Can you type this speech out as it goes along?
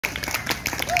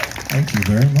Thank you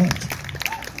very much.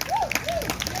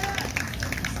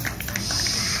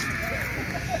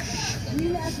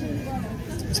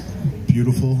 It's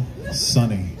beautiful,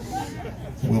 sunny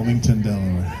Wilmington,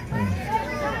 Delaware.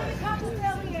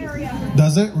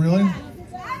 Does it really?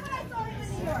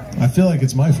 I feel like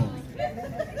it's my fault.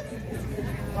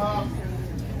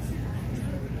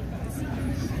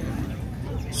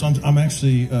 So I'm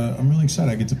actually I'm really excited.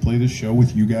 I get to play this show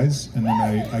with you guys, and then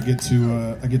I get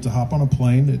to hop on a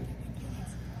plane at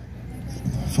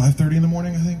 5:30 in the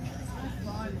morning, I think,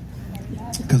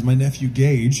 because my nephew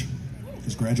Gage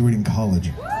is graduating college.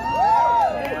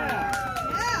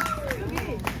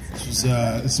 This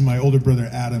is my older brother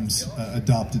Adam's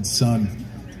adopted son,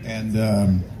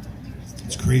 and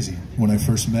it's crazy. When I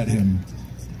first met him,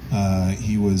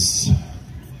 he was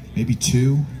maybe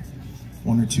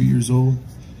 1 or 2 years old.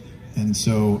 And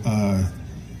so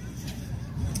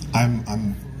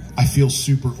I feel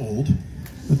super old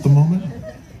at the moment.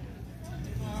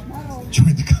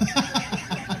 Join the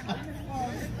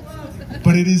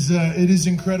but it is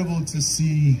incredible to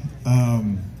see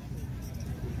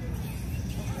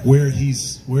where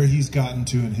he's gotten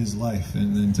to in his life,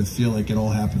 and then to feel like it all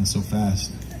happened so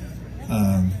fast.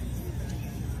 I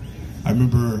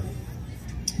remember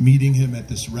meeting him at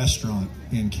this restaurant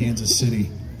in Kansas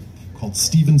City called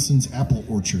Stevenson's Apple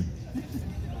Orchard.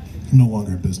 No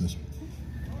longer in business.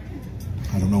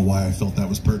 I don't know why I felt that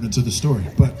was pertinent to the story,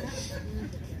 but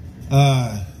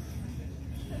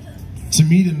to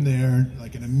meet him there,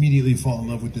 like, and immediately fall in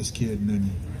love with this kid, and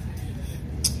then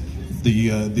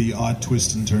the odd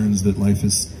twists and turns that life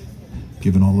has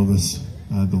given all of us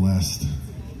the last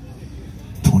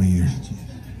 20 years.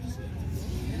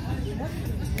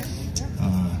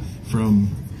 From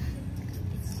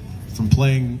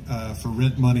playing for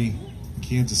rent money in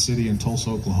Kansas City and Tulsa,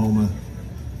 Oklahoma,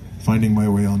 finding my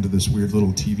way onto this weird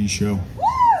little TV show.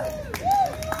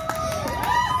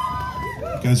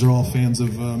 You guys are all fans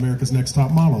of America's Next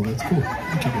Top Model. That's cool.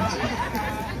 Thank you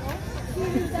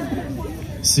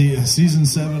guys. See, season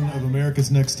 7 of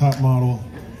America's Next Top Model.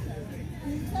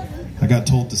 I got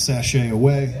told to sashay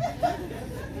away.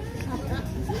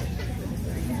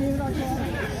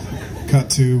 Cut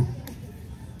to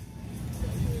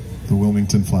the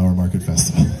Wilmington Flower Market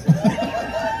Festival.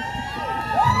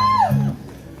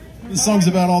 This song's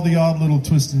about all the odd little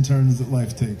twists and turns that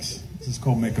life takes. This is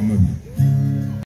called Make a Move.